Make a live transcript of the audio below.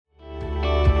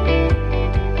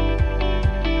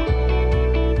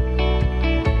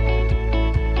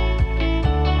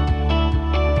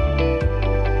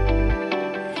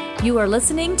You are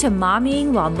listening to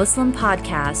Mommying While Muslim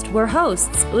podcast, where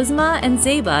hosts Uzma and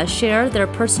Zeba share their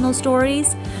personal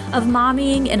stories of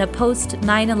mommying in a post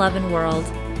 9/11 world.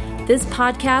 This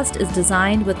podcast is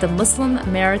designed with the Muslim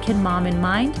American mom in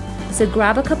mind, so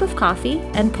grab a cup of coffee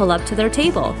and pull up to their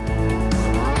table.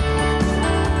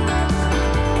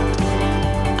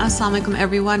 Assalamu alaikum,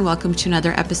 everyone. Welcome to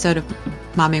another episode of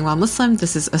Mommying While Muslim.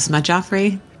 This is Uzma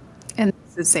Jaffrey. And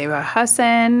this is Zeba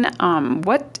Hassan.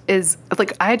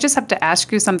 I just have to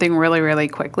ask you something really, really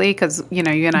quickly because, you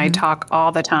and I talk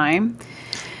all the time.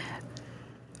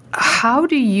 How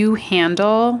do you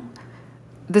handle,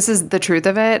 this is the truth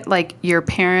of it, like your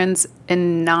parents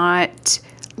and not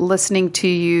listening to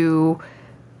you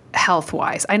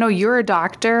health-wise? I know you're a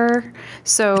doctor,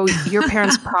 so your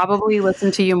parents probably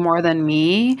listen to you more than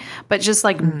me, but just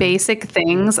like basic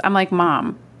things, I'm like,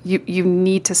 Mom, you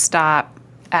need to stop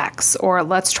X, or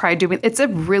let's try doing. It's a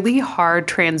really hard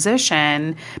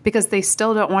transition because they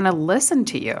still don't want to listen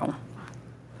to you.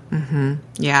 Mm-hmm.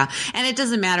 Yeah. And it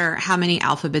doesn't matter how many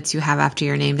alphabets you have after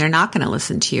your name. They're not going to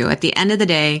listen to you. At the end of the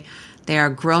day, they are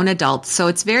grown adults. So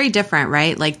it's very different,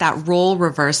 right? Like that role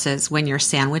reverses when you're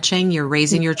sandwiching, you're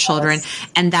raising your children,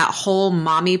 and that whole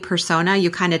mommy persona, you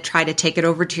kind of try to take it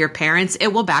over to your parents.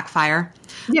 It will backfire.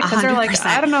 Yeah, because they're like,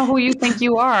 I don't know who you think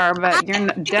you are, but you're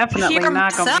definitely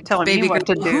not going to be telling me what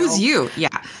to do. Who's you? Yeah,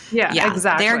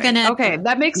 exactly. They're gonna. Okay,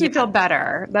 that makes me feel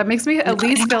better. That makes me at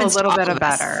least feel a little bit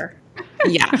better.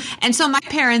 Yeah, and so my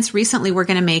parents recently were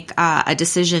going to make a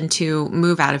decision to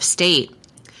move out of state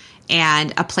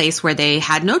and a place where they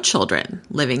had no children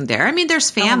living there. I mean, there's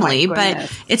family,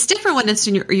 but it's different when it's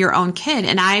your own kid.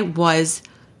 And I was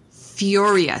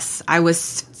furious. I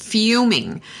was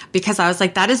fuming because I was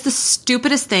like, that is the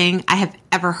stupidest thing I have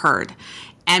ever heard.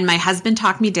 And my husband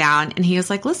talked me down and he was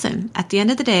like, listen, at the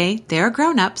end of the day, they're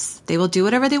grown-ups. They will do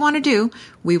whatever they want to do.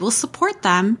 We will support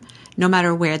them no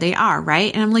matter where they are,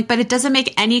 right? And I'm like, but it doesn't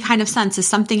make any kind of sense. If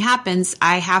something happens,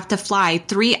 I have to fly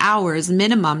 3 hours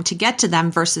minimum to get to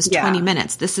them versus 20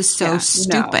 minutes. This is so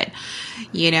stupid,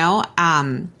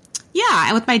 And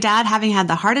with my dad having had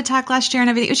the heart attack last year and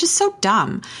everything, it was just so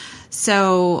dumb.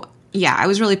 So yeah, I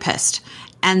was really pissed.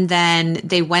 And then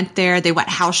they went there, they went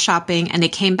house shopping, and they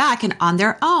came back, and on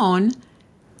their own,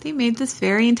 they made this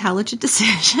very intelligent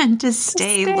decision to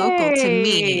stay local to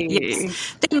me.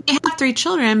 Yes. They may have 3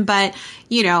 children, but,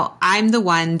 I'm the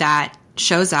one that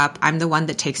shows up. I'm the one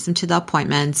that takes them to the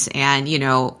appointments. And,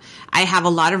 I have a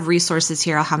lot of resources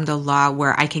here, alhamdulillah,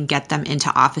 where I can get them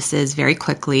into offices very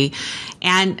quickly.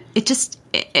 And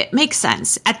it makes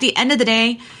sense. At the end of the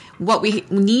day, what we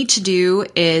need to do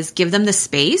is give them the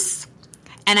space.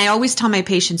 And I always tell my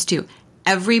patients too,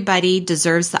 everybody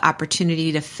deserves the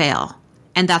opportunity to fail.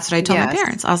 And that's what I told my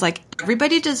parents. I was like,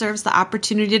 everybody deserves the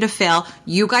opportunity to fail.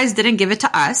 You guys didn't give it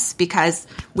to us because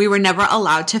we were never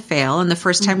allowed to fail. And the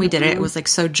first time we did it, it was like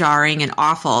so jarring and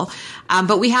awful.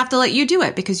 But we have to let you do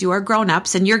it because you are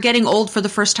grown-ups and you're getting old for the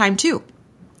first time too,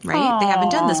 right? Aww. They haven't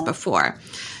done this before.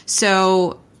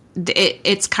 So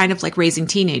it's kind of like raising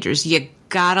teenagers. You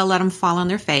gotta let them fall on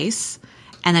their face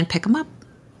and then pick them up.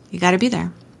 You gotta be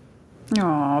there.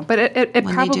 Oh, but it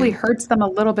probably hurts them a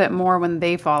little bit more when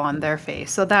they fall on their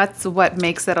face. So that's what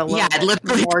makes it a little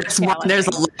bit more challenging. There's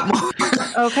a lot more.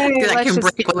 Okay, let's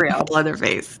just be real. On their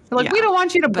face. Like, we don't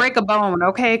want you to break a bone,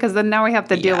 okay? Because then now we have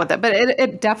to deal with it. But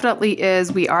it definitely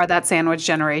is. We are that sandwich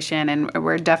generation, and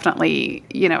we're definitely,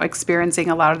 experiencing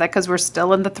a lot of that because we're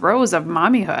still in the throes of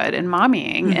mommyhood and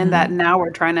mommying, and that now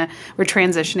we're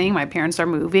transitioning. My parents are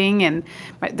moving, and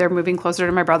they're moving closer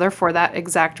to my brother for that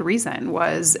exact reason.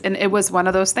 And it was one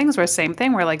of those things where same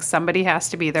thing where like somebody has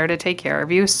to be there to take care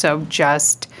of you. So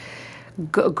just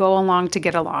go along to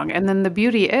get along. And then the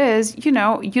beauty is, you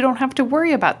don't have to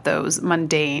worry about those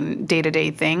mundane day-to-day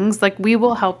things. Like we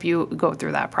will help you go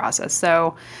through that process.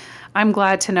 So I'm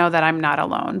glad to know that I'm not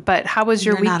alone. But how was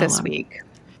your week this week?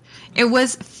 It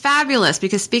was fabulous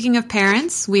because speaking of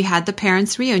parents, we had the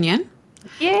parents reunion.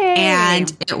 Yay!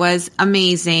 And it was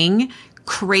amazing.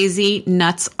 Crazy,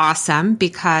 nuts, awesome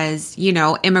because,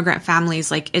 immigrant families,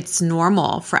 like it's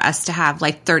normal for us to have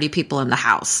like 30 people in the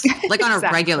house, like on a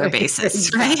regular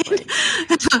basis, right?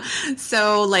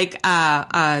 So like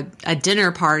a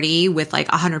dinner party with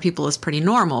like 100 people is pretty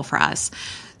normal for us.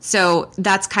 So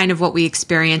that's kind of what we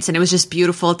experienced. And it was just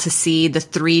beautiful to see the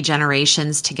 3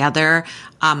 generations together.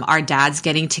 Our dads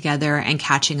getting together and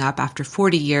catching up after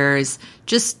 40 years,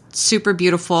 just super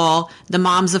beautiful. The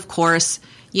moms, of course,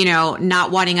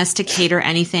 not wanting us to cater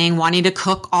anything, wanting to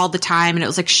cook all the time. And it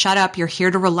was like, shut up. You're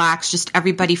here to relax. Just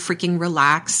everybody freaking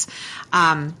relax.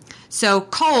 So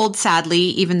cold, sadly,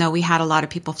 even though we had a lot of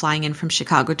people flying in from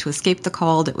Chicago to escape the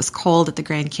cold, it was cold at the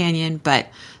Grand Canyon. But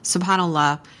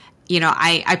subhanAllah,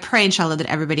 I pray, inshallah, that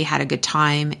everybody had a good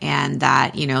time and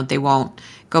that, they won't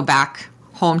go back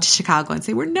home to Chicago and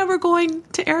say, we're never going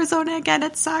to Arizona again.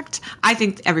 It sucked. I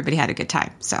think everybody had a good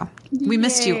time. So we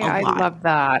missed you a lot. I love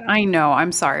that. I know.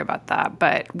 I'm sorry about that.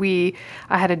 But I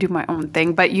had to do my own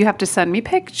thing. But you have to send me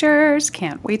pictures.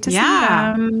 Can't wait to see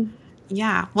them.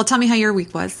 Yeah. Well, tell me how your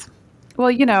week was. Well,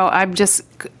 I'm just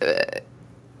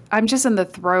in the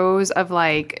throes of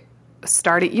like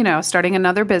starting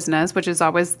another business, which is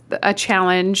always a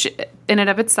challenge in and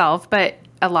of itself. But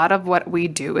a lot of what we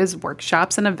do is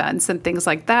workshops and events and things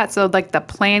like that. So like the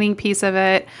planning piece of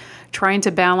it, trying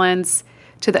to balance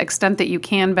to the extent that you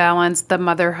can balance the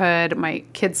motherhood, my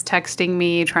kids texting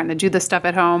me, trying to do the stuff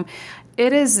at home.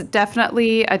 It is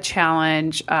definitely a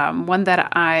challenge, one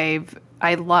that I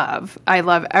love. I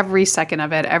love every second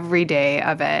of it, every day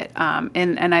of it.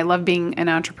 And I love being an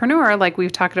entrepreneur, like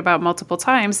we've talked about multiple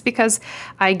times, because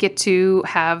I get to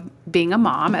have being a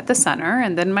mom at the center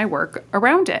and then my work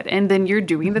around it. And then you're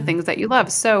doing the things that you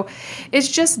love. So it's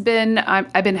just been,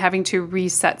 I've been having to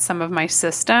reset some of my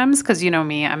systems because you know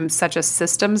me, I'm such a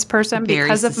systems person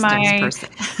because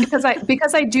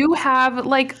I do have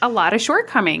like a lot of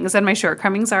shortcomings, and my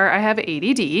shortcomings are I have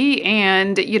ADD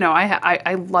and,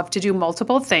 I love to do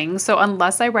multiple things. So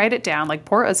unless I write it down, like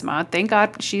poor Uzma, thank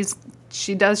God she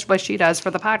does what she does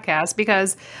for the podcast,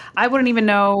 because I wouldn't even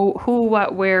know who,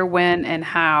 what, where, when, and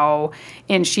how,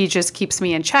 and she just keeps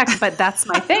me in check. But that's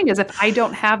my thing, is if I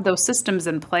don't have those systems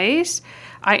in place,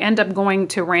 I end up going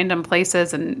to random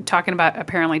places and talking about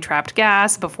apparently trapped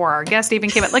gas before our guest even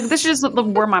came in. Like, this is just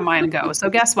where my mind goes. So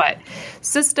guess what?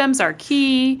 Systems are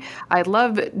key. I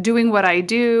love doing what I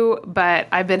do, but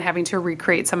I've been having to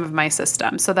recreate some of my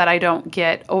systems so that I don't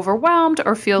get overwhelmed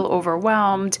or feel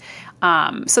overwhelmed.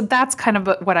 So that's kind of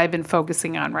what I've been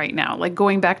focusing on right now, like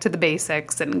going back to the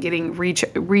basics and getting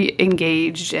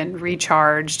re-engaged and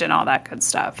recharged and all that good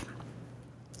stuff.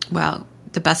 Well,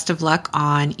 the best of luck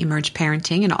on Emerge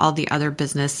Parenting and all the other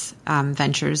business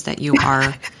ventures that you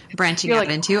are branching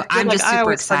out into. I'm just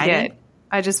super excited.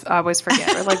 I just always forget.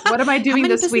 We're like, what am I doing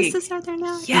this week? Are there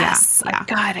now? Yes, yeah. I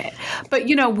got it. But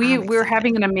we're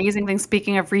having an amazing thing.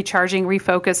 Speaking of recharging,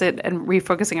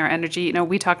 refocusing our energy.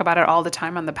 We talk about it all the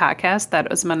time on the podcast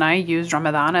that Uzma and I use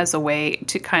Ramadan as a way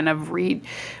to kind of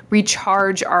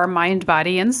recharge our mind,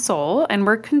 body, and soul. And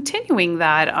we're continuing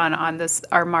that on this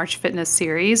our March Fitness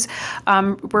series.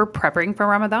 We're prepping for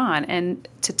Ramadan, and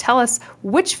to tell us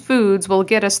which foods will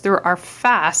get us through our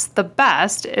fast the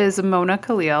best is Mona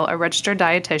Khalil, a registered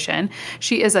dietitian.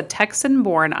 She is a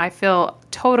Texan-born. I feel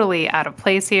totally out of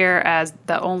place here as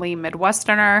the only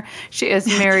Midwesterner. She is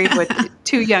married with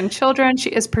 2 young children. She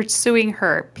is pursuing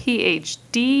her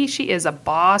PhD. She is a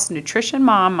boss nutrition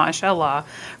mom, mashallah.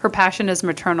 Her passion is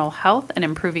maternal health and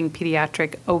improving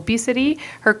pediatric obesity.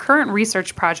 Her current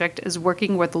research project is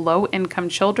working with low-income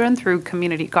children through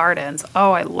community gardens.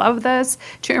 Oh, I love this.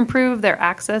 To improve their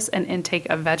access and intake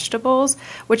of vegetables,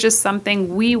 which is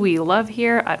something we love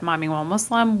here at Mommy Well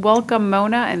Muslim. Welcome,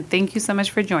 Mona, and thank you so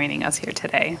much for joining us here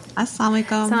today. Assalamu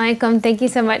alaikum. Assalamu alaikum. Thank you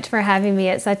so much for having me.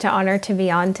 It's such an honor to be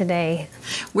on today.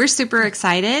 We're super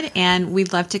excited, and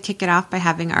we'd love to kick it off by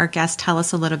having our guest tell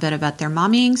us a little bit about their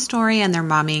mommying story and their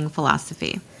mommying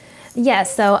philosophy.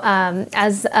 Yes. So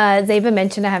as Zeba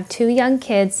mentioned, I have 2 young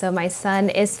kids. So my son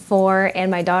is 4 and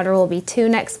my daughter will be 2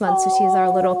 next month. So she's our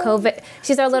little COVID.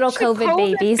 She's our little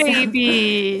COVID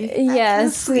baby.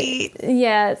 Yes. So sweet.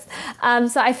 Yes.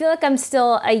 So I feel like I'm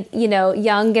still,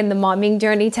 young in the momming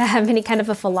journey to have any kind of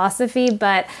a philosophy.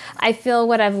 But I feel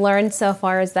what I've learned so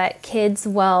far is that kids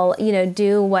will,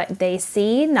 do what they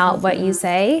see, not what you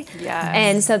say. Yes.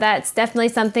 And so that's definitely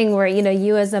something where,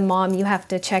 you as a mom, you have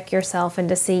to check yourself and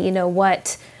to see,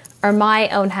 what are my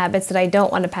own habits that I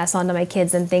don't want to pass on to my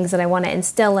kids and things that I want to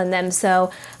instill in them.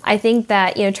 So I think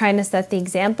that, trying to set the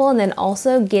example and then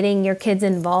also getting your kids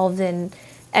involved in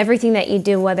everything that you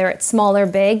do, whether it's small or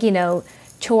big,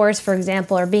 chores, for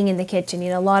example, or being in the kitchen.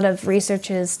 A lot of research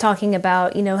is talking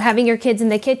about, having your kids in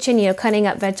the kitchen, cutting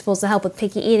up vegetables to help with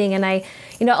picky eating. And I,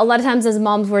 a lot of times as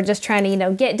moms, we're just trying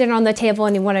to, get dinner on the table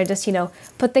and you want to just,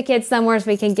 put the kids somewhere so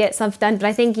we can get stuff done. But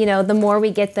I think, the more we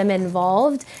get them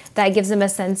involved, that gives them a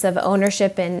sense of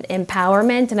ownership and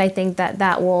empowerment. And I think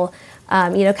that will,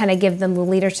 kind of give them the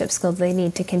leadership skills they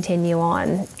need to continue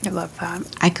on. I love that.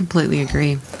 I completely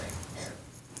agree.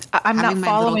 I'm not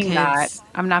following that.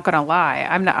 I'm not going to lie.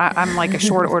 I'm like a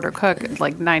short order cook,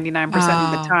 like 99%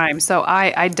 of the time. So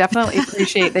I definitely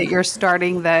appreciate that you're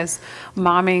starting this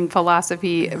momming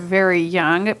philosophy very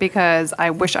young, because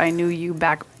I wish I knew you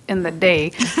back in the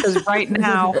day. Because right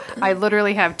now, I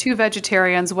literally have 2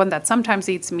 vegetarians, one that sometimes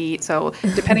eats meat. So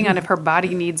depending on if her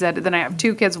body needs it, then I have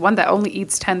 2 kids, one that only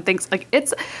eats 10 things. Like,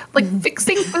 it's like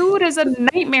fixing food is a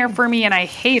nightmare for me, and I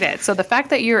hate it. So the fact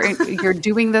that you're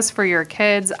doing this for your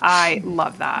kids, I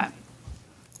love that.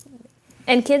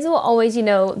 And kids will always,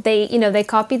 they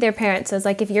copy their parents. So it's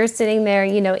like if you're sitting there,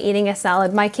 eating a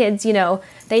salad, my kids,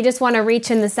 they just want to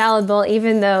reach in the salad bowl,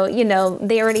 even though,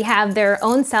 they already have their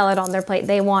own salad on their plate.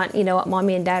 They want, what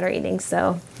mommy and dad are eating.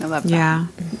 So I love that. Yeah.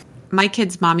 My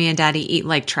kids, mommy and daddy, eat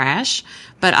like trash,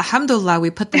 but alhamdulillah, we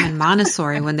put them in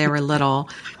Montessori when they were little.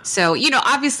 So,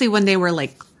 obviously when they were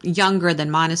like younger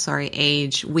than Montessori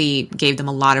age, we gave them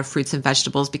a lot of fruits and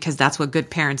vegetables because that's what good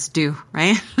parents do,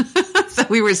 right? So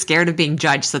we were scared of being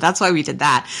judged. So that's why we did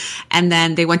that. And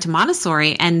then they went to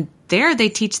Montessori, and there they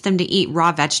teach them to eat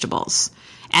raw vegetables.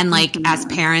 And like as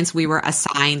parents, we were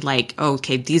assigned like,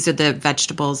 okay, these are the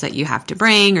vegetables that you have to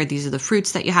bring, or these are the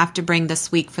fruits that you have to bring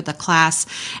this week for the class.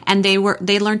 And they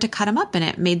learned to cut them up, and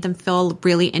it made them feel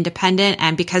really independent.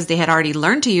 And because they had already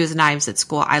learned to use knives at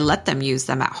school, I let them use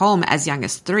them at home as young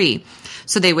as 3.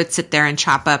 So they would sit there and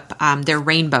chop up their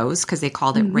rainbows, because they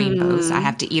called it rainbows. I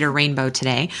have to eat a rainbow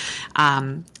today.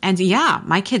 And yeah,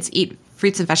 my kids eat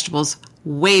fruits and vegetables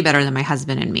way better than my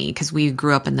husband and me, because we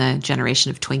grew up in the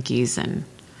generation of Twinkies and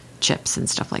chips and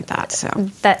stuff like that. So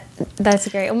that's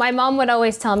great. Well, my mom would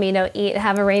always tell me,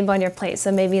 have a rainbow on your plate.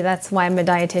 So maybe that's why I'm a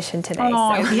dietitian today.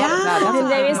 Oh, so. Yeah.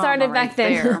 Maybe it started back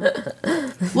then.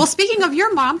 Well, speaking of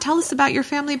your mom, tell us about your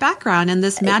family background and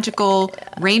this magical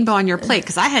rainbow on your plate,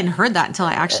 because I hadn't heard that until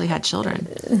I actually had children.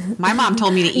 My mom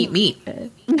told me to eat meat.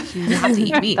 You have to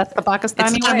eat meat. That's the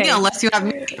Pakistani It's not way. a meal unless you have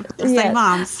meat. Just like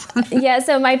moms. Yeah,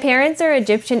 so my parents are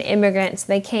Egyptian immigrants.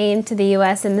 They came to the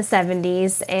U.S. in the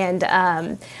 70s,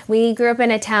 and we grew up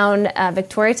in a town,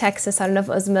 Victoria, Texas. I don't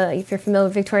know if you're familiar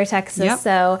with Victoria, Texas. Yep.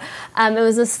 So it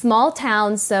was a small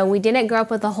town, so we didn't grow up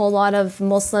with a whole lot of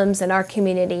Muslims in our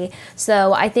community.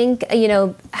 So I think,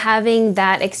 having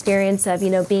that experience of,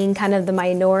 being kind of the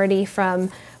minority from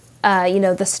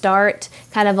the start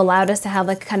kind of allowed us to have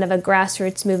like kind of a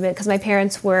grassroots movement, because my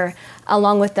parents were,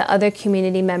 along with the other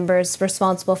community members,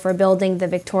 responsible for building the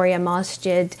Victoria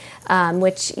Masjid,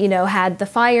 which, had the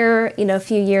fire, a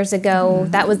few years ago.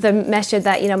 That was the masjid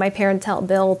that, my parents helped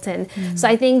build. And so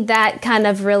I think that kind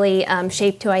of really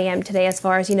shaped who I am today, as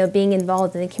far as, being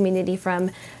involved in the community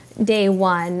from day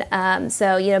one.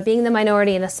 So, being the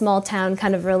minority in a small town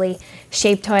kind of really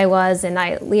shaped who I was. And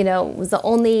I, was the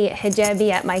only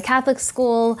hijabi at my Catholic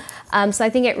school. So I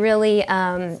think it really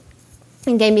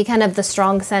gave me kind of the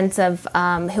strong sense of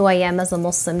who I am as a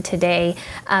Muslim today.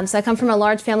 So I come from a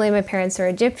large family. My parents are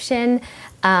Egyptian.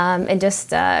 And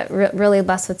just really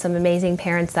blessed with some amazing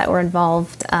parents that were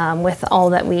involved with all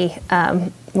that we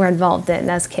were involved in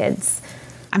as kids.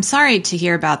 I'm sorry to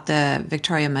hear about the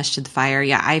Victoria Masjid fire.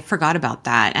 Yeah, I forgot about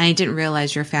that. And I didn't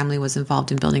realize your family was involved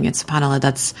in building it. SubhanAllah,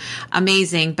 that's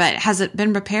amazing. But has it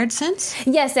been repaired since?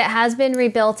 Yes, it has been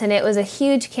rebuilt. And it was a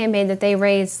huge campaign that they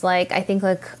raised, I think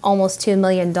almost $2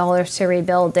 million to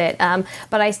rebuild it.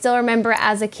 But I still remember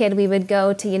as a kid, we would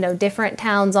go to, different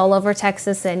towns all over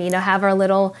Texas and, have our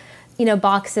little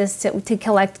boxes to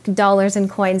collect dollars and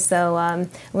coins. So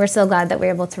we're so glad that we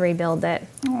were able to rebuild it.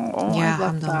 Oh, yeah, I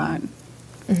love that.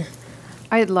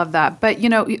 I love that. But,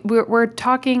 we're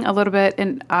talking a little bit,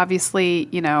 and obviously,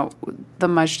 the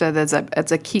masjid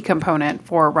it's a key component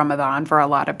for Ramadan for a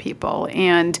lot of people.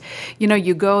 And,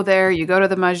 you go there, you go to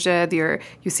the masjid,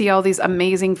 you see all these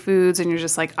amazing foods, and you're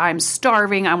just like, I'm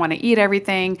starving, I want to eat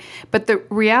everything. But the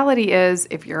reality is,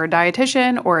 if you're a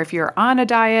dietitian or if you're on a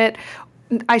diet,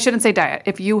 I shouldn't say diet,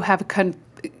 if you have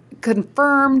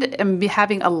confirmed and be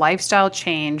having a lifestyle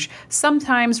change,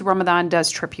 sometimes Ramadan does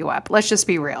trip you up. Let's just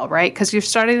be real, right? Because you're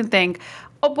starting to think,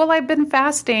 oh, well, I've been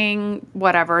fasting,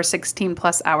 16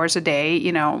 plus hours a day,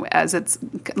 as it's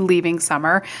leaving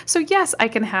summer. So yes, I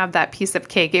can have that piece of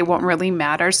cake. It won't really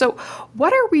matter. So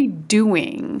what are we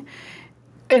doing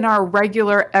in our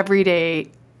regular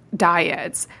everyday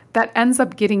diets that ends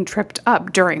up getting tripped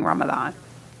up during Ramadan?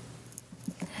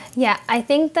 Yeah, I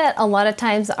think that a lot of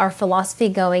times our philosophy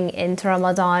going into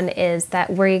Ramadan is that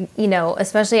we,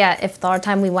 especially at iftar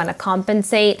time, we want to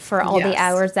compensate for all the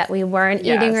hours that we weren't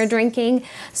eating or drinking.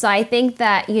 So I think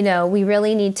that, we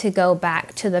really need to go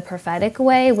back to the prophetic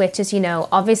way, which is,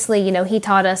 obviously, he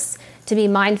taught us to be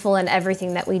mindful in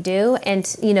everything that we do. And,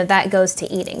 that goes to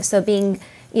eating. So being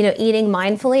eating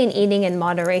mindfully and eating in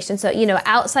moderation. So,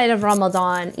 outside of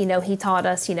Ramadan, he taught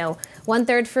us,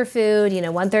 1/3 for food,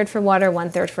 1/3 for water,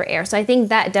 1/3 for air. So I think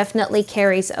that definitely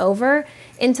carries over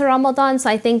into Ramadan. So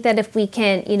I think that if we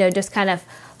can, just kind of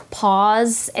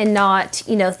pause and not,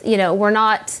 we're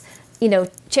not,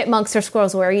 chipmunks or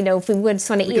squirrels where, if we would just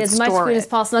want to eat as much food as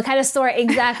possible, kind of store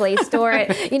it, store it,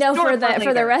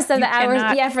 for the rest of the hours.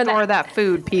 Yeah, store that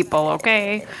food, people,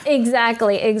 okay?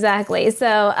 Exactly.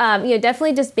 So,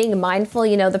 definitely just being mindful,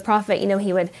 the Prophet,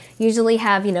 he would usually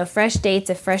have, fresh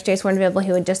dates. If fresh dates weren't available,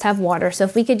 he would just have water. So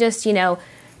if we could just,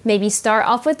 maybe start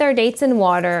off with our dates and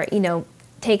water,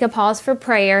 take a pause for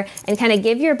prayer and kind of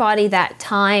give your body that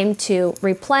time to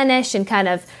replenish and kind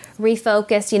of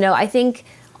refocus. I think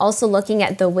also looking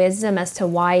at the wisdom as to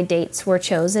why dates were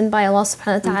chosen by Allah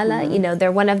subhanahu wa ta'ala.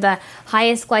 They're one of the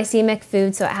highest glycemic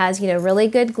foods, so it has, really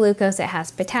good glucose, it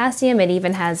has potassium, it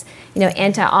even has,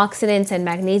 antioxidants and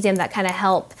magnesium that kind of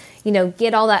help,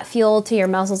 get all that fuel to your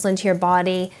muscles into your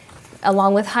body,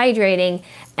 along with hydrating.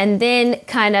 And then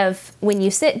kind of when you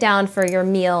sit down for your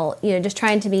meal, just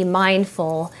trying to be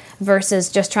mindful versus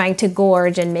just trying to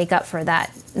gorge and make up for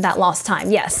that lost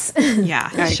time. Yes. Yeah.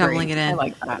 Shoveling it in. I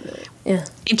like that. Yeah.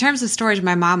 In terms of storage,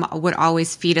 my mom would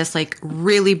always feed us like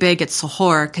really big at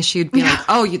suhoor because she would be like,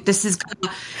 oh, this is,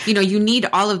 you need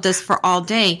all of this for all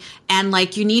day. And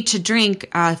like, you need to drink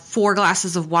 4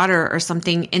 glasses of water or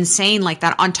something insane like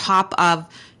that on top of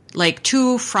like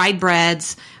 2 fried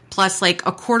breads, plus like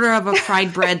a quarter of a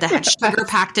fried bread that had sugar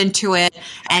packed into it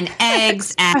and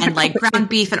eggs and like ground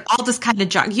beef and all this kind of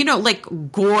junk, like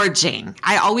gorging.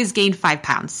 I always gained 5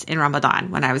 pounds in Ramadan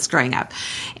when I was growing up.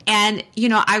 And,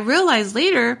 I realized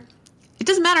later, it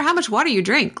doesn't matter how much water you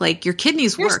drink. Like your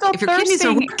kidneys work. If your kidneys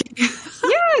are working.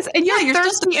 Yes. And you're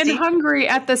thirsty and hungry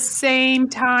at the same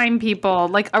time, people,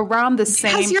 like around the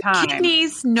same time. Because your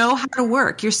kidneys know how to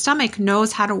work. Your stomach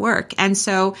knows how to work. And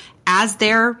so as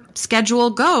their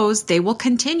schedule goes, they will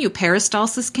continue.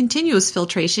 Peristalsis continues,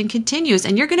 filtration continues,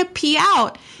 and you're going to pee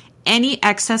out any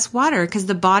excess water because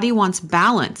the body wants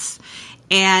balance.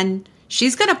 And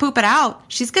she's going to poop it out.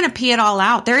 She's going to pee it all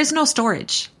out. There is no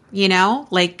storage,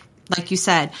 like you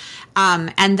said.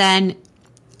 And then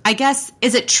I guess,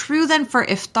 is it true then for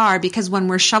iftar? Because when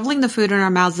we're shoveling the food in our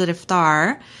mouths at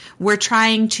iftar, we're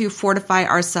trying to fortify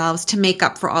ourselves to make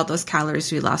up for all those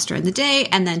calories we lost during the day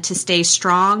and then to stay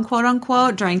strong, quote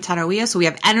unquote, during Taraweeh. So we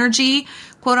have energy,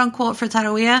 quote unquote, for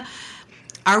Taraweeh.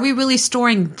 Are we really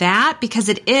storing that? Because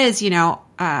it is,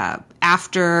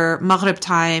 after Maghrib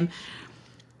time,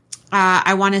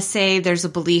 I want to say there's a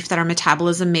belief that our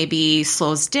metabolism maybe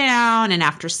slows down, and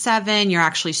after 7, you're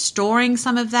actually storing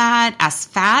some of that as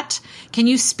fat. Can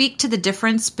you speak to the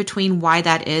difference between why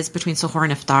that is between suhoor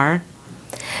and iftar?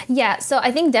 Yeah, so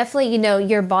I think definitely,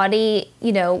 your body,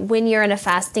 when you're in a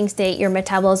fasting state, your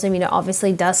metabolism,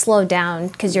 obviously does slow down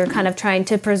because you're kind of trying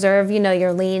to preserve,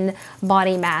 your lean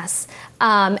body mass.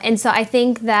 And so I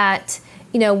think that,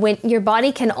 when your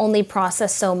body can only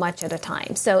process so much at a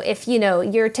time. So if,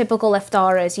 your typical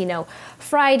iftar is,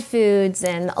 fried foods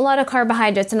and a lot of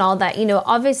carbohydrates and all that,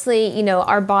 obviously,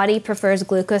 our body prefers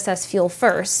glucose as fuel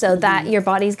first, so that your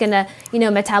body's going to,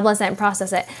 metabolize that and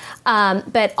process it.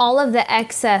 But all of the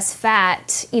excess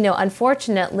fat,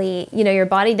 unfortunately, your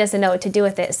body doesn't know what to do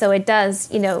with it. So it does,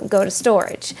 go to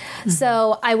storage.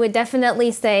 So I would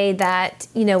definitely say that,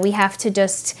 we have to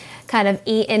just kind of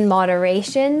eat in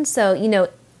moderation. So,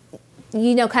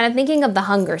 kind of thinking of the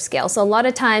hunger scale. So a lot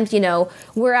of times,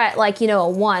 we're at like, a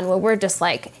 1 where we're just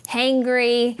like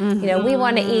hangry, we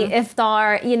want to eat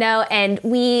iftar, and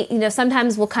we,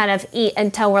 sometimes we'll kind of eat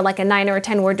until we're like a 9 or a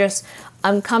 10. We're just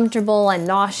uncomfortable and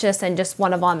nauseous and just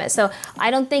want to vomit. So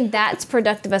I don't think that's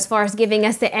productive as far as giving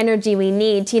us the energy we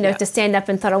need to, to stand up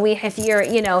in Taraweeh. If you're,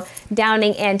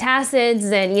 downing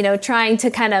antacids and, trying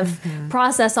to kind of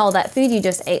process all that food you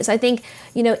just ate. So I think,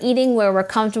 eating where we're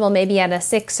comfortable, maybe at a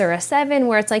 6 or a 7,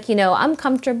 where it's like, I'm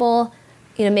comfortable,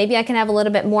 maybe I can have a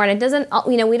little bit more. And it doesn't,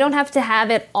 we don't have to have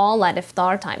it all at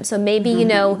iftar time. So maybe,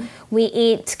 we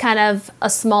eat kind of a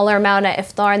smaller amount at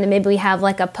iftar, and then maybe we have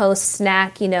like a post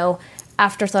snack,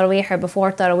 after Taraweeh or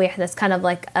before Taraweeh, that's kind of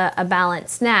like a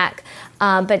balanced snack.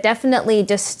 But definitely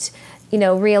just,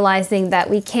 realizing that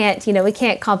we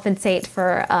can't compensate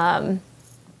for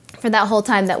that whole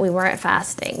time that we weren't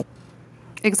fasting.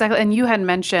 Exactly. And you had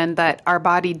mentioned that our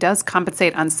body does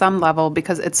compensate on some level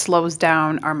because it slows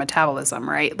down our metabolism,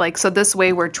 right? Like, so this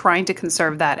way we're trying to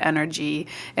conserve that energy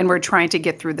and we're trying to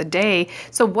get through the day.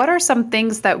 So what are some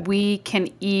things that we can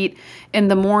eat in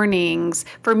the mornings?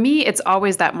 For me, it's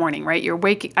always that morning, right?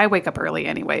 I wake up early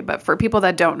anyway, but for people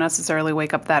that don't necessarily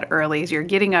wake up that early, as you're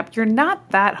getting up, you're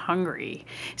not that hungry.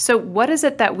 So what is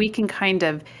it that we can kind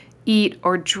of eat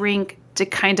or drink to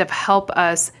kind of help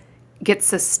us get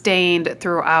sustained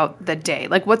throughout the day.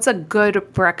 Like, what's a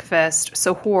good breakfast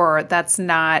suhoor that's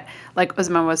not, like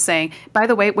Uzma was saying, by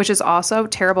the way, which is also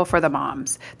terrible for the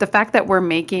moms. The fact that we're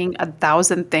making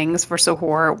 1,000 things for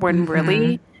suhoor when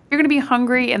really you're going to be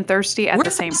hungry and thirsty at the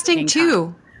same time. We're fasting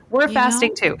too. We're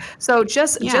fasting too. So I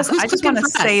just want to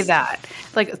say that.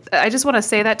 Like, I just want to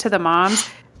say that to the moms.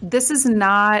 This is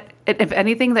not, if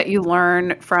anything that you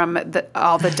learn from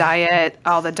all the diet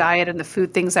and the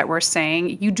food things that we're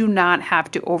saying, you do not have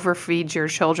to overfeed your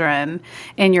children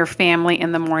and your family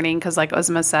in the morning because, like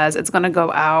Uzma says, it's going to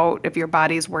go out if your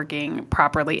body's working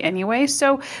properly anyway.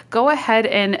 So go ahead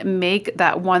and make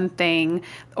that one thing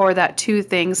or that two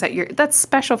things that's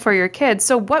special for your kids.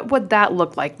 So what would that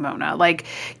look like, Mona? Like,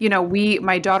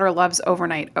 my daughter loves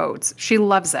overnight oats. She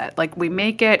loves it. Like, we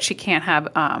make it. She can't have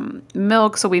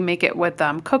milk, so we make it with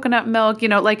coconut milk,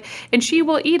 and she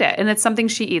will eat it, and it's something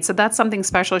she eats. So that's something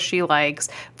special she likes.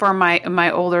 For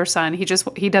my older son, he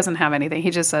doesn't have anything.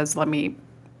 He just says,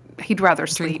 he'd rather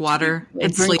drink water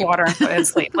and drink sleep. water and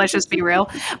sleep. Let's just be real.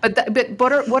 But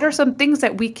what are some things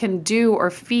that we can do or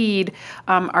feed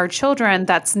our children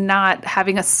that's not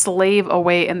having a slave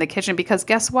away in the kitchen? Because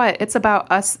guess what? It's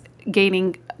about us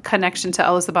gaining connection to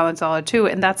Allah subhanahu wa ta'ala too,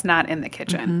 and that's not in the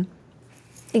kitchen.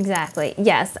 Exactly.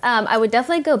 Yes. I would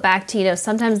definitely go back to,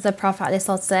 sometimes the Prophet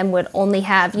ﷺ would only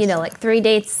have, 3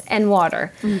 dates and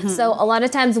water. So a lot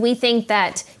of times we think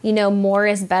that, more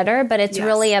is better, but it's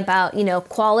really about,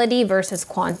 quality versus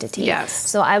quantity. Yes.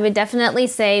 So I would definitely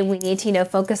say we need to,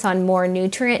 focus on more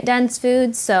nutrient dense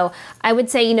foods. So I would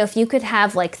say, if you could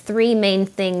have 3 main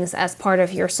things as part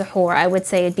of your suhoor, I would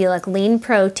say it'd be lean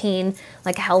protein,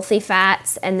 healthy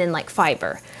fats, and then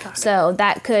fiber. So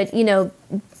that could,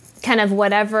 kind of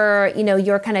whatever,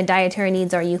 your kind of dietary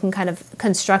needs are, you can kind of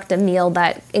construct a meal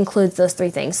that includes those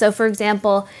 3 things. So for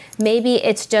example, maybe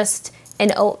it's just an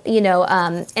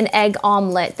egg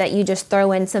omelet that you just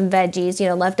throw in some veggies,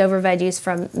 leftover veggies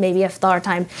from maybe iftar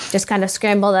time, just kind of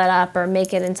scramble that up or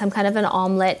make it in some kind of an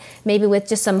omelet, maybe with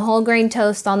just some whole grain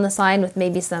toast on the side with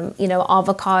maybe some,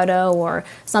 avocado or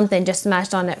something just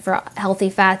smashed on it for healthy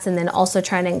fats, and then also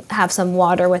trying to have some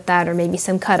water with that or maybe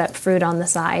some cut up fruit on the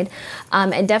side.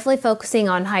 And definitely focusing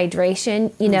on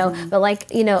hydration, but like,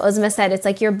 Uzma said, it's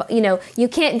like you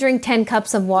can't drink 10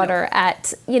 cups of water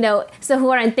at,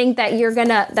 suhoor and think that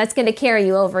that's gonna carry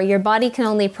you over. Your body can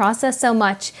only process so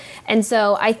much. And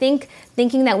so I think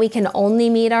thinking that we can only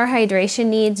meet our hydration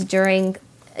needs during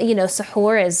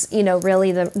suhoor is,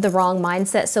 really the wrong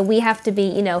mindset. So we have to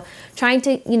be, trying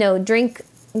to, drink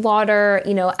water,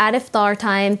 at iftar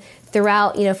time,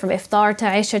 throughout, from iftar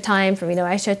to Isha time, from,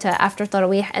 Isha to after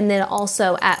tarawih, and then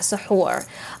also at suhoor.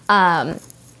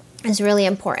 Is really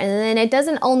important. And then it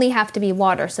doesn't only have to be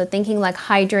water. So thinking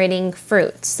hydrating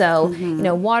fruits. So,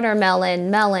 watermelon,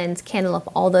 melons, cantaloupe,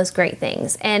 all those great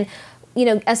things. And,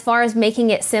 as far as making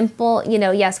it simple,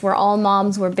 yes, we're all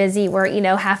moms, we're busy, we're,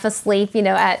 half asleep,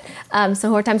 at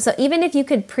suhoor time. So even if you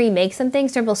could pre-make some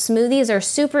things, simple smoothies are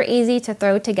super easy to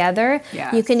throw together.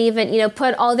 Yes. You can even,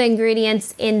 put all the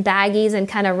ingredients in baggies and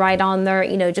kind of write on there,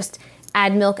 just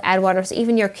add milk, add water. So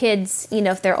even your kids,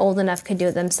 if they're old enough, could do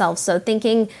it themselves. So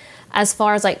thinking as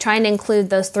far as trying to include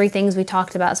those 3 things we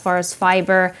talked about as far as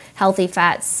fiber, healthy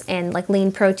fats, and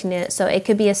lean protein in it. So it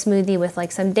could be a smoothie with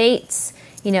some dates,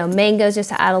 mangoes just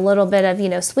to add a little bit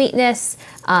of, sweetness,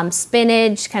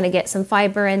 spinach, kind of get some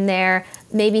fiber in there,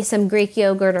 maybe some Greek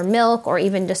yogurt or milk, or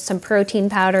even just some protein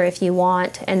powder if you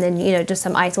want, and then, just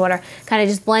some ice water, kind of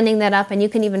just blending that up. And you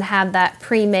can even have that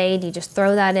pre-made, you just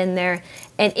throw that in there.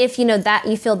 And if, that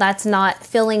you feel that's not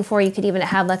filling for you, could even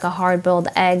have a hard-boiled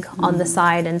egg on the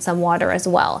side and some water as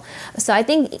well. So I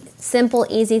think simple,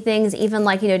 easy things, even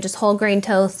just whole grain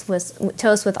toast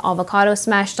with avocado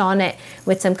smashed on it,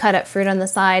 with some cut up fruit on the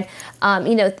side,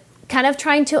 kind of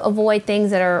trying to avoid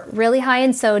things that are really high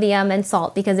in sodium and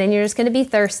salt, because then you're just going to be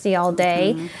thirsty all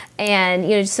day.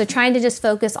 And, so trying to just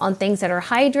focus on things that are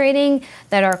hydrating,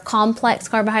 that are complex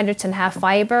carbohydrates and have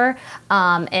fiber,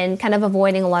 and kind of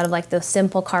avoiding a lot of those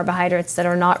simple carbohydrates that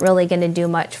are not really going to do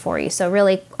much for you. So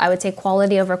really, I would say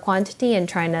quality over quantity and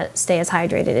trying to stay as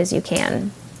hydrated as you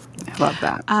can. I love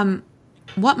that.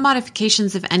 What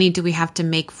modifications, if any, do we have to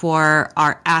make for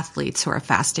our athletes who are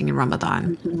fasting in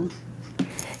Ramadan?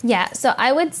 Yeah, so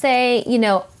I would say,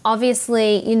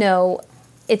 obviously,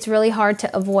 it's really hard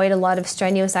to avoid a lot of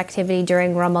strenuous activity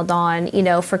during Ramadan,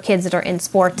 for kids that are in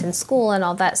sports and school and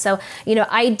all that. So,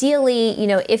 ideally,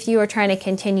 if you are trying to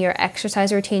continue your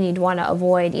exercise routine, you'd want to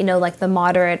avoid, the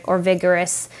moderate or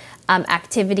vigorous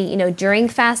activity, during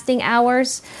fasting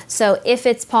hours. So if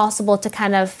it's possible to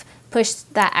kind of push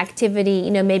that activity,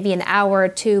 maybe an hour or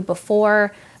 2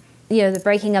 before the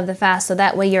breaking of the fast, so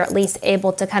that way you're at least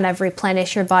able to kind of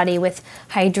replenish your body with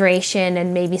hydration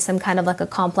and maybe some kind of like a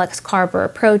complex carb or a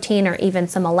protein or even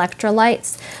some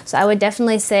electrolytes. So I would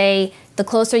definitely say the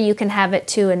closer you can have it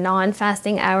to a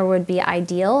non-fasting hour would be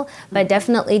ideal, but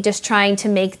definitely just trying to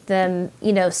make them,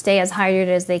 stay as hydrated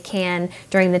as they can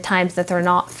during the times that they're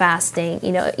not fasting,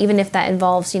 even if that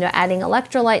involves, adding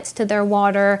electrolytes to their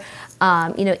water,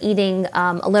 eating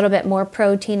a little bit more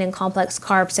protein and complex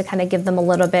carbs to kind of give them a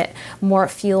little bit more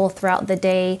fuel throughout the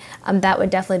day. That would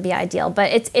definitely be ideal.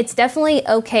 But it's definitely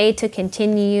okay to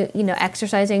continue,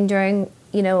 exercising during,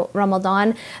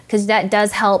 Ramadan, because that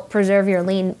does help preserve your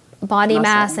lean body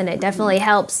mass, and it definitely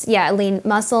helps, lean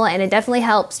muscle, and it definitely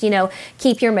helps,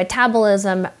 keep your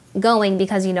metabolism going,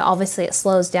 because, obviously it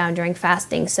slows down during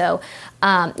fasting. So,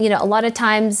 a lot of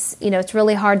times, it's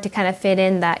really hard to kind of fit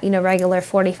in that, regular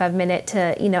 45-minute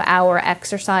to, hour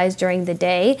exercise during the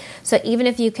day. So even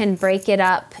if you can break it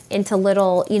up into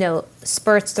little,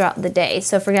 spurts throughout the day.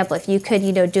 So for example, if you could,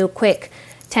 do a quick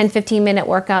 10-15 minute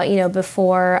workout,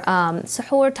 before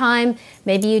suhoor time.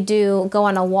 Maybe you do go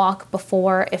on a walk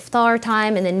before iftar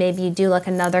time, and then maybe you do like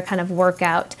another kind of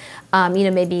workout,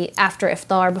 maybe after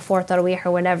iftar, before tarawih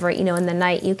or whatever, in the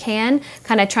night you can.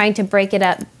 Kind of trying to break it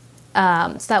up,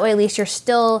 so that way at least you're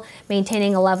still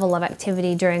maintaining a level of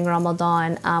activity during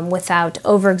Ramadan without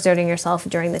overexerting yourself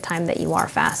during the time that you are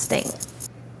fasting.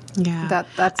 Yeah,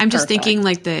 I'm just thinking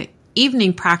like the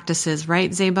evening practices,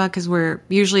 right, Zeba? Because we're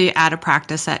usually at a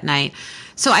practice at night.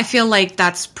 So I feel like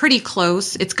that's pretty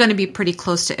close. It's going to be pretty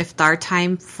close to iftar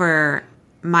time for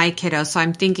my kiddo. So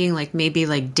I'm thinking like maybe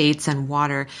like dates and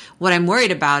water. What I'm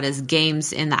worried about is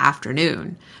games in the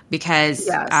afternoon, because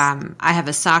I have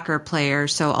a soccer player.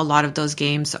 So a lot of those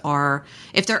games are,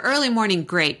 if they're early morning,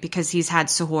 great, because he's had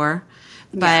suhoor,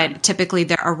 but typically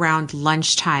they're around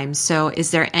lunchtime. So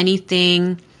is there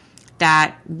anything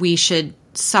that we should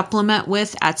supplement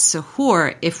with at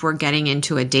suhoor if we're getting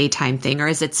into a daytime thing, or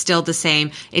is it still the same?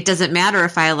 It doesn't matter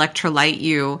if I electrolyte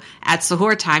you at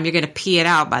suhoor time, you're going to pee it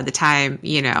out by the time,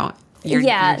 your there's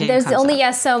only,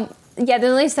 there's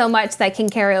only so much that can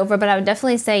carry over, but I would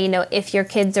definitely say, if your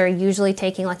kids are usually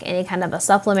taking like any kind of a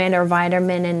supplement or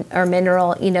vitamin or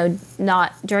mineral,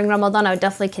 not during Ramadan, I would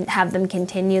definitely have them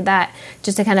continue that,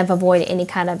 just to kind of avoid any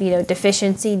kind of,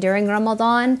 deficiency during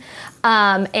Ramadan.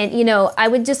 And, I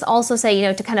would just also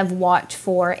say, to kind of watch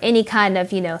for any kind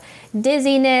of,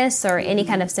 dizziness or any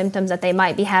kind of symptoms that they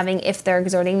might be having if they're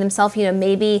exerting themselves.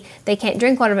 Maybe they can't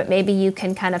drink water, but maybe you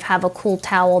can kind of have a cool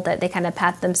towel that they kind of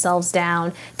pat themselves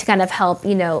down to kind of help,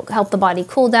 help the body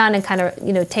cool down and kind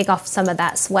of, take off some of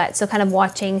that sweat. So kind of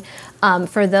watching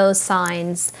for those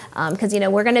signs, because,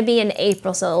 we're going to be in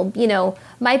April, so,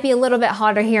 might be a little bit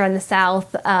hotter here in the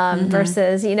South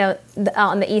versus,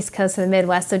 on the East Coast or the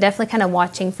Midwest. So definitely kind of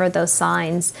watching for those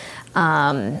signs,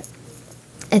 I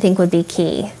think would be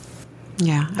key.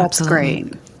 Yeah, that's absolutely.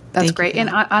 Great. That's great. And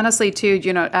honestly, too,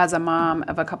 as a mom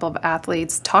of a couple of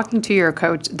athletes, talking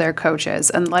to their coaches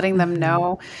and letting them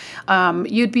know,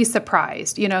 you'd be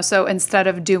surprised, so instead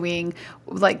of doing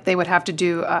like they would have to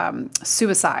do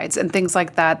suicides and things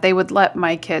like that, they would let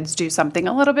my kids do something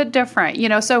a little bit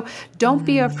different, so don't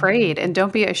be afraid and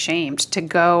don't be ashamed to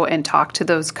go and talk to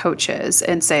those coaches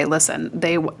and say, listen,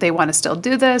 they want to still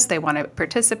do this. They want to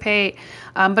participate.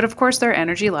 But of course, their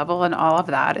energy level and all of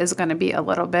that is going to be a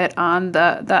little bit on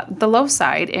the low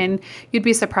side, and you'd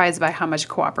be surprised by how much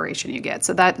cooperation you get.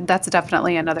 So that's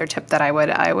definitely another tip that I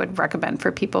would recommend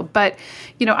for people. But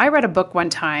I read a book one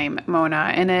time,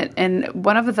 Mona, and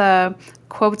one of the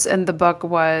quotes in the book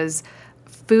was,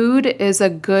 "Food is a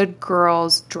good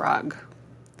girl's drug,"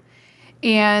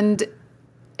 and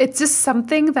it's just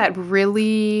something that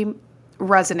really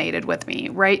resonated with me,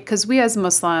 right? Because we as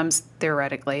Muslims,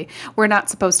 theoretically, we're not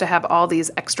supposed to have all these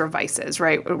extra vices,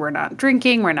 right? We're not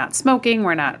drinking, we're not smoking,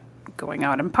 we're not going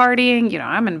out and partying.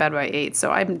 I'm in bed by 8,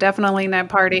 so I'm definitely not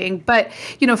partying. But,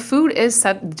 food is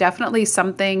definitely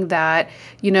something that,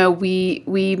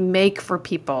 we make for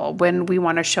people when we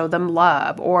want to show them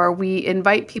love, or we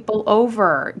invite people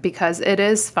over because it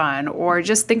is fun, or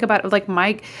just think about it. Like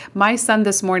my son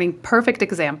this morning, perfect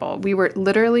example. We were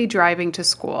literally driving to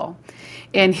school,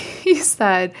 and he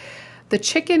said, the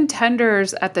chicken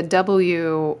tenders at the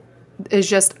W is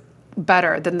just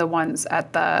better than the ones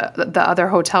at the other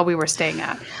hotel we were staying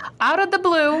at. Out of the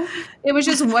blue, it was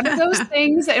just one of those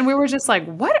things, and we were just like,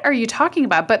 what are you talking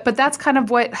about? But that's kind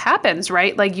of what happens,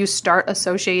 right? Like you start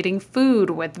associating food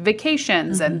with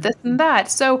vacations and this and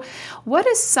that. So what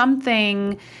is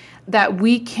something that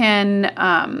we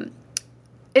can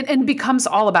it becomes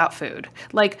all about food.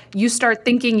 Like you start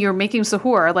thinking you're making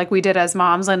suhoor like we did as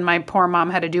moms, and my poor mom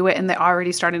had to do it, and they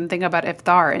already started to think about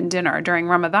iftar and dinner during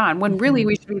Ramadan, when really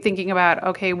we should be thinking about,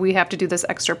 okay, we have to do this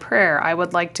extra prayer. I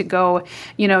would like to go,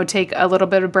 take a little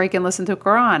bit of break and listen to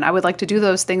Quran. I would like to do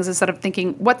those things instead of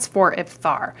thinking, what's for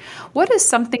iftar? What is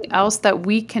something else that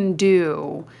we can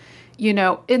do,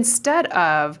 instead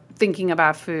of thinking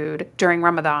about food during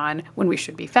Ramadan when we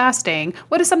should be fasting?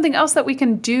 What is something else that we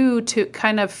can do to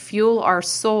kind of fuel our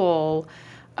soul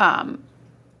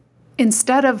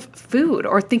instead of food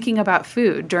or thinking about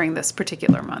food during this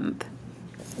particular month?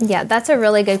 Yeah, that's a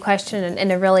really good question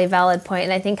and a really valid point.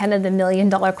 And I think kind of the $1 million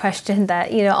question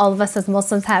that, all of us as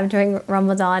Muslims have during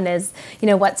Ramadan is,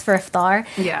 what's for iftar?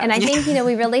 Yeah. And I think,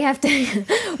 we really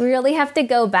have to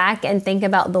go back and think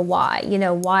about the why.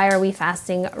 Why are we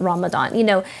fasting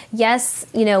Ramadan? Yes,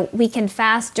 we can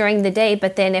fast during the day,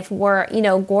 but then if we're,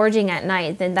 gorging at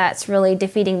night, then that's really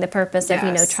defeating the purpose of,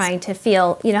 trying to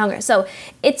feel, hunger. So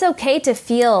it's okay to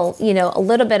feel, a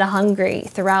little bit of hungry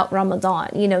throughout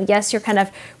Ramadan. Yes, you're kind of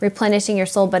replenishing your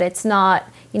soul, but it's not,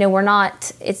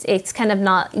 it's kind of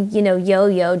not,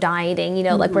 yo-yo dieting,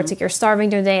 like where it's like you're starving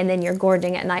during the day and then you're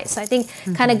gorging at night. So I think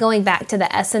kind of going back to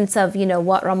the essence of,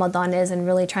 what Ramadan is and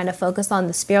really trying to focus on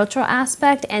the spiritual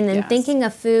aspect, and then thinking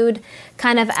of food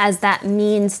kind of as that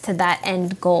means to that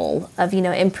end goal of,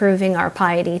 improving our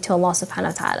piety to Allah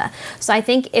subhanahu wa ta'ala. So I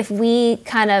think if we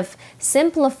kind of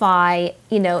simplify,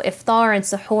 iftar and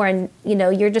suhoor,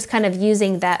 and, you're just kind of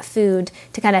using that food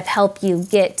to kind of help you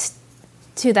get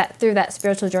to that, through that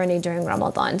spiritual journey during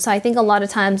Ramadan. So I think a lot of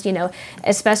times,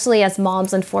 especially as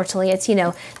moms, unfortunately, it's,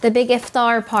 the big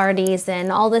iftar parties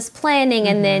and all this planning.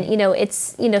 And then,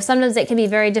 it's, sometimes it can be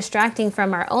very distracting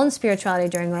from our own spirituality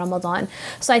during Ramadan.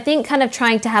 So I think kind of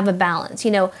trying to have a balance,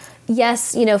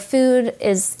 yes, food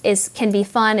can be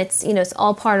fun. It's, it's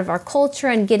all part of our culture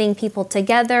and getting people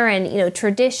together and,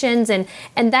 traditions, and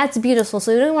that's beautiful.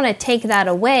 So we don't want to take that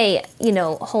away,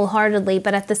 wholeheartedly,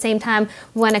 but at the same time,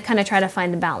 we want to kind of try to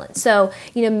find a balance. So,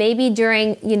 maybe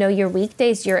during, your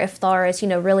weekdays, your iftar is,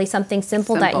 really something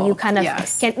simple that you kind of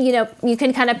can, you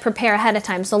can kind of prepare ahead of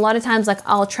time. So a lot of times, like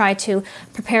I'll try to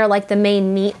prepare like the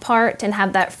main meat part and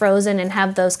have that frozen and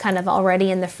have those kind of already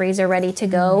in the freezer ready to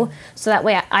go. So that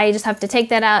way I just have to take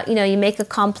that out. You make a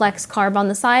complex carb on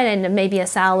the side and maybe a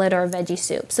salad or a veggie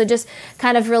soup. So just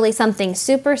kind of really something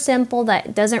super simple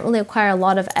that doesn't really require a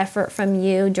lot of effort from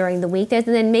you during the weekdays.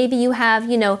 And then maybe you have,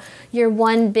 your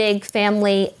one big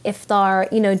family iftar,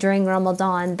 during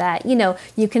Ramadan that,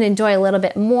 you can enjoy a little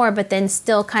bit more, but then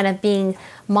still kind of being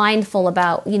mindful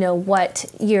about, what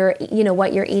you're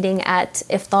eating at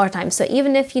iftar time. So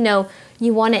even if,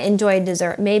 you want to enjoy a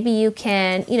dessert, maybe you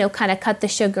can, kind of cut the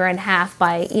sugar in half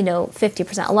by,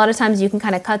 50%. A lot of times you can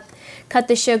kind of cut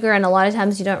the sugar, and a lot of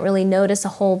times you don't really notice a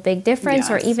whole big difference.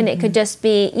 Or even it could just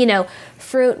be,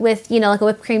 fruit with, like a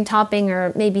whipped cream topping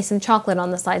or maybe some chocolate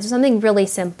on the side. So something really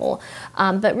simple.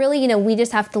 But really, we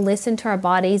just have to listen to our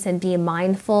bodies and be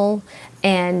mindful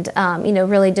and,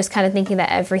 really just kind of thinking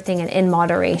that everything in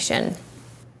moderation.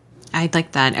 I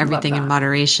like that. Everything in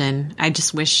moderation. I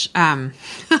just wish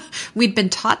we'd been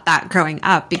taught that growing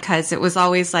up, because it was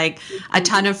always like a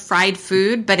ton of fried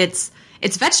food, but it's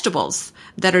vegetables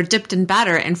that are dipped in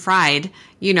batter and fried,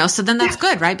 so then that's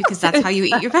good, right? Because that's how you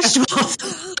eat your vegetables.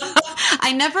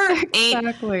 I never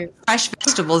ate fresh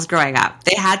vegetables growing up.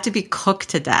 They had to be cooked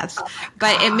to death.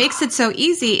 But it makes it so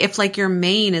easy if like your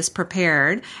main is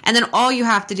prepared, and then all you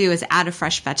have to do is add a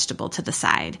fresh vegetable to the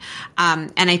side.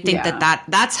 And I think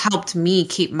that's helped me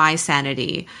keep my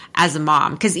sanity as a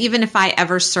mom. Because even if I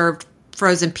ever served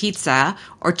frozen pizza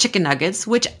or chicken nuggets,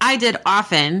 which I did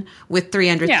often with 3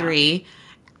 Under 3,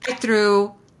 I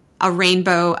threw a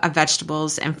rainbow of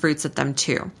vegetables and fruits at them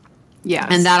too. Yes.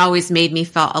 And that always made me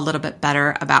feel a little bit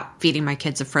better about feeding my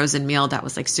kids a frozen meal that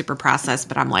was like super processed.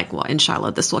 But I'm like, well,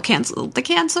 inshallah, this will cancel the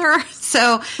cancer.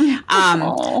 So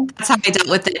that's how I dealt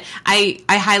with it. I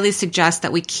highly suggest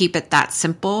that we keep it that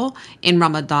simple in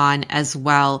Ramadan as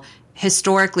well.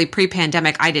 Historically,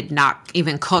 pre-pandemic, I did not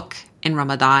even cook in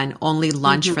Ramadan, only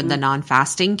lunch for the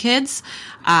non-fasting kids.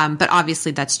 But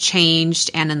obviously that's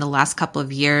changed. And in the last couple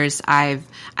of years, I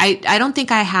don't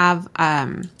think I have,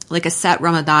 like a set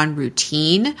Ramadan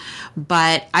routine,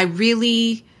 but I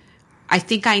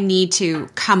think I need to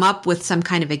come up with some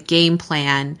kind of a game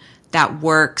plan that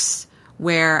works,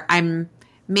 where I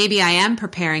am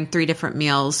preparing 3 different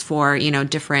meals for,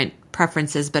 different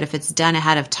preferences, but if it's done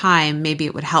ahead of time, maybe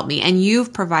it would help me. And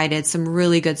you've provided some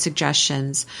really good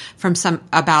suggestions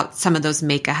about some of those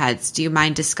make aheads. Do you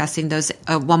mind discussing those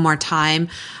one more time,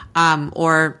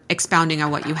 or expounding on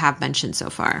what you have mentioned so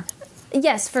far?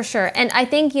 Yes, for sure. And I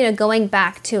think, going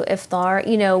back to iftar,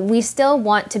 we still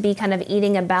want to be kind of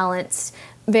eating a balanced,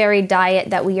 varied diet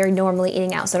that we are normally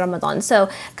eating outside Ramadan. So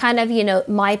kind of,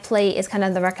 my plate is kind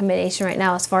of the recommendation right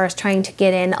now as far as trying to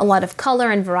get in a lot of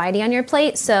color and variety on your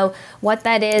plate. So what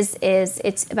that is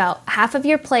it's about half of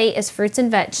your plate is fruits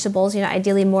and vegetables,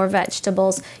 ideally more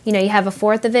vegetables. You have a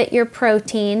fourth of it, your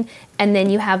protein, and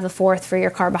then you have the fourth for your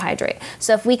carbohydrate.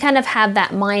 So if we kind of have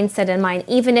that mindset in mind,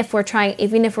 even if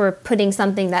we're putting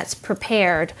something that's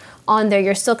prepared on there,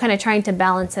 you're still kind of trying to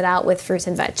balance it out with fruits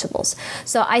and vegetables.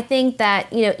 So I think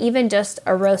that, even just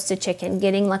a roasted chicken,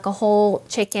 getting like a whole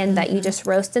chicken that you just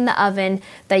roast in the oven,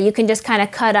 that you can just kind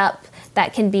of cut up,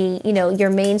 that can be,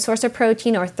 your main source of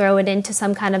protein, or throw it into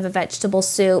some kind of a vegetable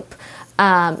soup,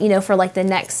 for like the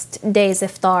next day's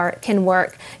iftar can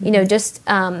work.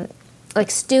 Like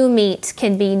stew meat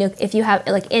can be, if you have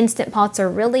like instant pots are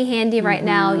really handy right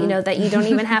now, that you don't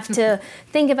even have to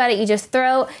think about it. You just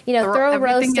throw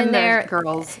roast in there.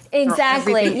 Girls.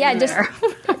 Exactly. Yeah.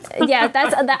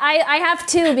 I have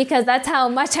two, because that's how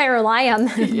much I rely on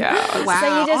them. Yeah.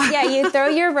 Wow. So you throw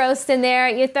your roast in there.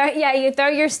 You throw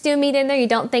your stew meat in there. You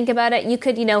don't think about it. You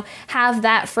could, have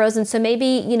that frozen. So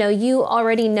maybe, you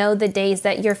already know the days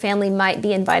that your family might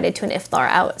be invited to an iftar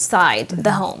outside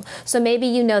the home. So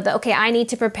maybe that, okay, I need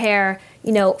to prepare,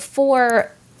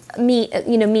 4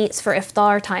 meats for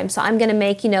iftar time. So I'm going to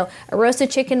make, a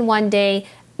roasted chicken one day,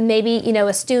 maybe,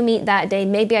 a stew meat that day.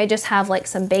 Maybe I just have like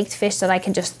some baked fish that I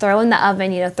can just throw in the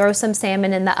oven, throw some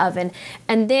salmon in the oven.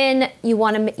 And then you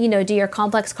want to, do your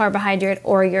complex carbohydrate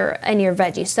or your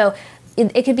veggies. So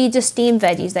it could be just steamed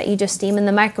veggies that you just steam in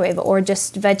the microwave, or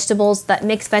just mixed vegetables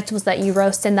that you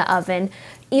roast in the oven.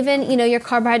 Even, your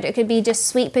carbohydrate could be just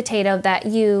sweet potato that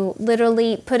you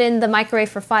literally put in the microwave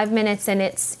for 5 minutes and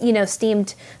it's,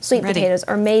 steamed sweet potatoes.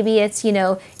 Or maybe it's,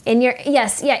 in your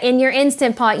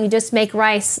Instant Pot, you just make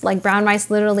rice, like brown rice,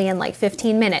 literally in like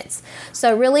 15 minutes.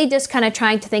 So really just kind of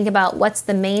trying to think about what's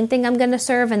the main thing I'm going to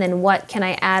serve, and then what can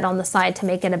I add on the side to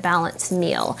make it a balanced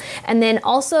meal. And then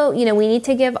also, we need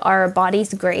to give our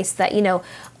bodies grace that,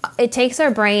 it takes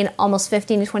our brain almost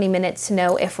 15 to 20 minutes to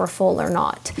know if we're full or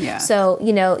not. Yeah. So,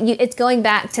 it's going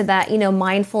back to that,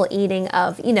 mindful eating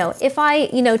of, if I,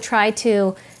 try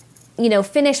to,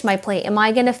 finish my plate, am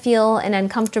I going to feel an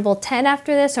uncomfortable 10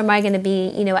 after this, or am I going to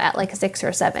be, at like a 6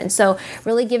 or 7? So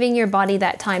really giving your body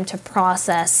that time to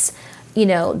process,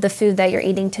 the food that you're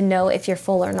eating, to know if you're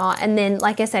full or not. And then,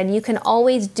 like I said, you can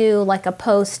always do like a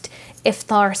post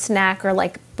iftar snack, or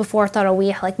like before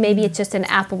tarawih, like maybe it's just an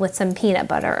apple with some peanut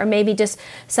butter, or maybe just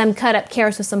some cut up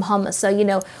carrots with some hummus.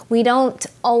 So, we don't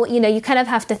you kind of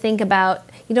have to think about,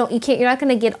 you're not going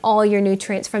to get all your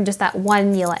nutrients from just that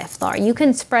one meal at iftar. You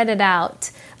can spread it out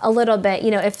a little bit,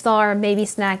 iftar, maybe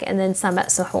snack, and then some at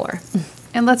suhoor.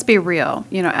 And let's be real,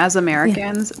 as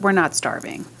Americans, we're not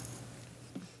starving.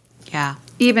 Yeah.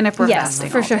 Even if we're fasting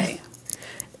for all sure. day.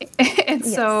 And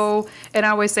so, and I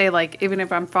always say, like, even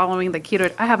if I'm following the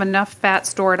keto, I have enough fat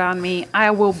stored on me,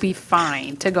 I will be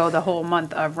fine to go the whole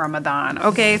month of Ramadan.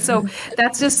 Okay. So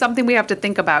that's just something we have to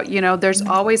think about. There's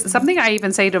always something I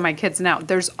even say to my kids now,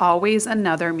 there's always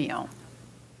another meal.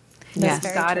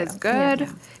 Yes. God is good.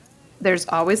 Yeah. There's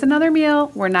always another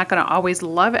meal. We're not going to always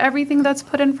love everything that's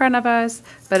put in front of us.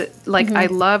 But I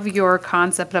love your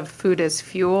concept of food as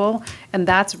fuel. And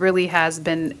that's really has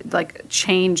been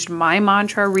changed my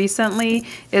mantra recently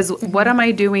is what am I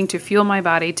doing to fuel my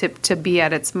body to be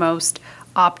at its most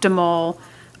optimal,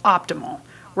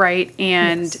 right?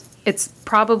 And it's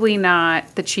probably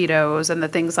not the Cheetos and the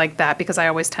things like that, because I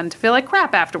always tend to feel like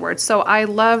crap afterwards. So I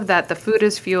love that the food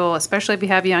is fuel, especially if you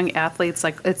have young athletes,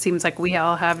 like it seems like we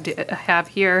all have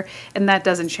here, and that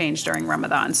doesn't change during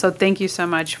Ramadan. So thank you so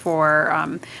much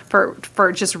for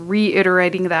just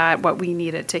reiterating that, what we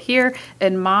needed to hear.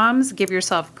 And moms, give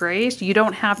yourself grace. You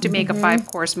don't have to make a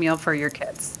 5-course meal for your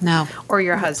kids. No. Or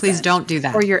your husband. Please don't do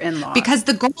that. Or your in-laws. Because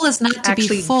the goal is not to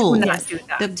be full. Do not do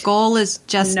that. The goal is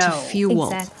just to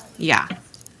fuel. Exactly. Yeah.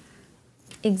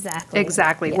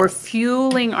 Exactly. Yes. We're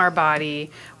fueling our body.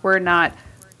 We're not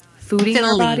fooding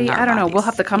our body. I don't know. We'll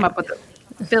have to come up with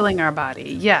filling our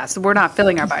body. Yes, we're not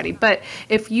filling our body. But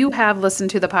if you have listened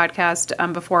to the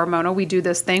podcast before, Mona, we do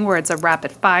this thing where it's a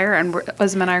rapid fire, and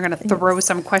Uzma and I are going to throw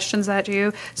some questions at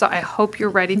you. So I hope you're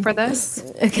ready for this.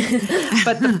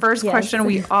 But the first question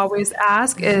we always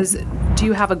ask is, do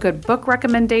you have a good book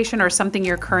recommendation or something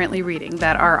you're currently reading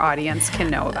that our audience can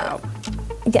know about?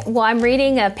 Yeah, well, I'm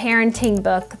reading a parenting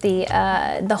book,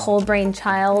 the Whole Brain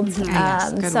Child.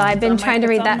 So I've been trying to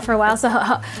read that for a while. So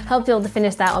hope you'll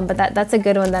finish that one. But that's a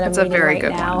good one that I'm reading right now. It's a very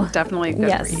good one. Definitely a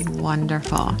good read.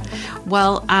 Wonderful.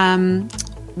 Well,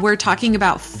 we're talking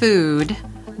about food.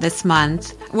 this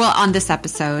month, well, on this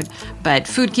episode, but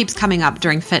food keeps coming up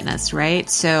during fitness, right?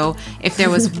 So if there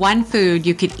was one food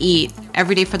you could eat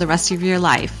every day for the rest of your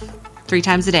life, 3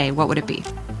 times a day, what would it be?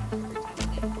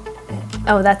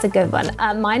 Oh, that's a good one.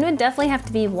 Mine would definitely have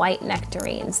to be white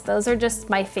nectarines. Those are just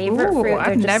my favorite fruit. They're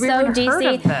I've just never so even juicy. heard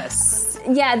of this.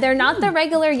 Yeah, they're not the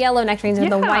regular yellow nectarines, they're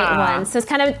the white Yeah. ones. So it's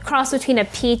kind of a cross between a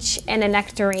peach and a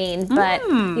nectarine. But,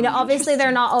 obviously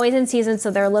they're not always in season,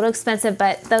 so they're a little expensive,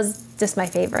 but those just my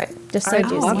favorite. Just so I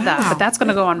juicy. love that, but that's going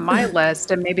to go on my list,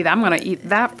 and maybe I'm going to eat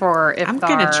that for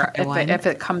if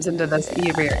it comes into this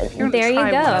year. There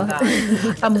you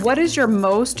go. What is your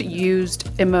most used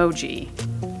emoji?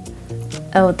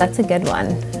 Oh, that's a good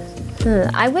one.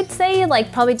 I would say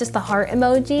probably just the heart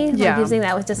emoji. Yeah. Using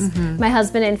that with just my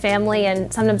husband and family,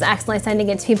 and sometimes accidentally sending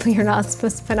it to people you're not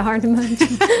supposed to put a heart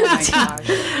emoji. Oh my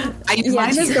gosh.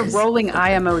 Mine is the rolling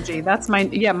eye emoji. That's mine.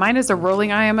 Yeah, mine is a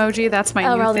rolling eye emoji. That's my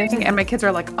new thing. And my kids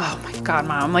are like, "Oh my God,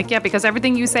 Mom!" I'm like, "Yeah, because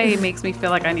everything you say makes me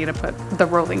feel like I need to put the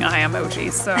rolling eye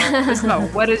emoji." So,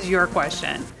 Isma, what is your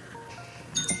question?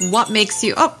 What makes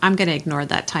you? Oh, I'm going to ignore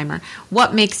that timer.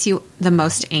 What makes you the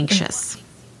most anxious?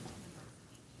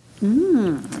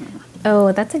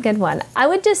 Oh, that's a good one. I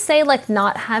would just say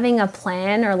not having a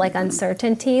plan or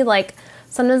uncertainty.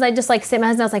 Sometimes I just sit my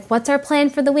husband. I was like, "What's our plan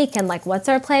for the weekend? What's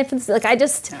our plan for this?"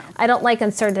 I don't like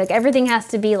uncertainty. Everything has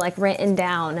to be written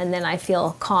down, and then I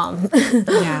feel calm.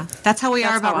 Yeah, that's how we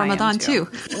are about Ramadan too.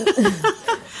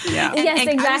 Yeah. Yes,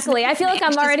 exactly. I feel like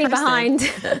I'm already behind.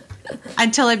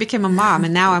 Until I became a mom,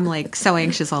 and now I'm so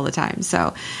anxious all the time.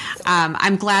 So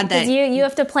I'm glad that you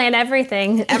have to plan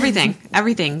everything.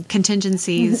 everything,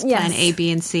 contingencies, Yes. plan A,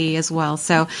 B, and C as well.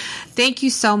 So thank you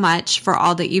so much for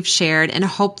all that you've shared, and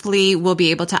hopefully we'll be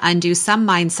able to undo some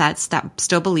mindsets that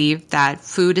still believe that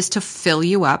food is to fill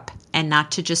you up and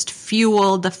not to just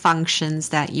fuel the functions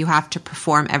that you have to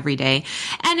perform every day.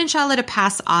 And inshallah, to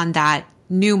pass on that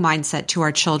new mindset to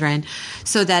our children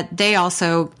so that they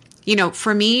also,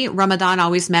 for me, Ramadan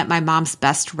always meant my mom's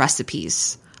best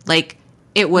recipes.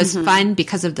 It was fun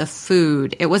because of the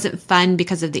food. It wasn't fun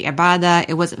because of the ibadah.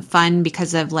 It wasn't fun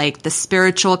because of the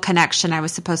spiritual connection I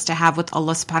was supposed to have with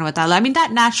Allah subhanahu wa ta'ala. I mean,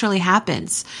 that naturally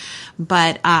happens.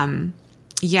 But,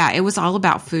 yeah, it was all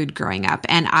about food growing up.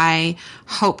 And I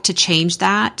hope to change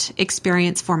that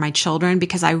experience for my children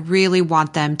because I really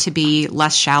want them to be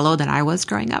less shallow than I was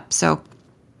growing up. So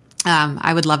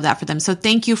I would love that for them. So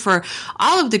thank you for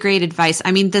all of the great advice.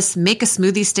 I mean, this make a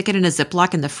smoothie, stick it in a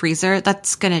Ziploc in the freezer,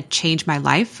 that's going to change my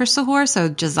life for suhoor. So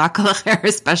jazakallah khair,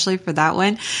 especially for that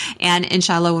one. And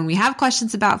inshallah, when we have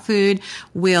questions about food,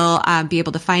 we'll be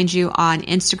able to find you on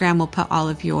Instagram. We'll put all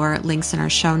of your links in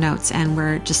our show notes. And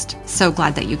we're just so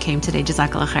glad that you came today.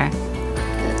 Jazakallah khair.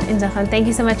 Thank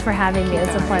you so much for having me. It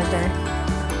was a pleasure.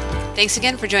 Thanks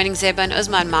again for joining Zeba and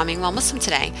Uzma on Momming While Muslim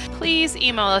today. Please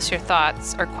email us your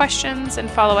thoughts or questions and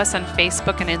follow us on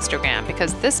Facebook and Instagram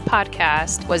because this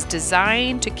podcast was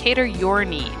designed to cater your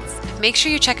needs. Make sure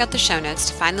you check out the show notes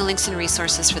to find the links and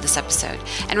resources for this episode.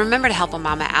 And remember to help a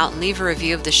mama out and leave a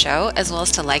review of the show as well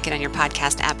as to like it on your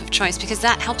podcast app of choice because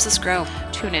that helps us grow.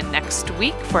 Tune in next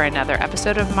week for another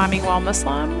episode of Momming While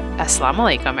Muslim.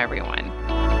 Assalamu alaikum, everyone.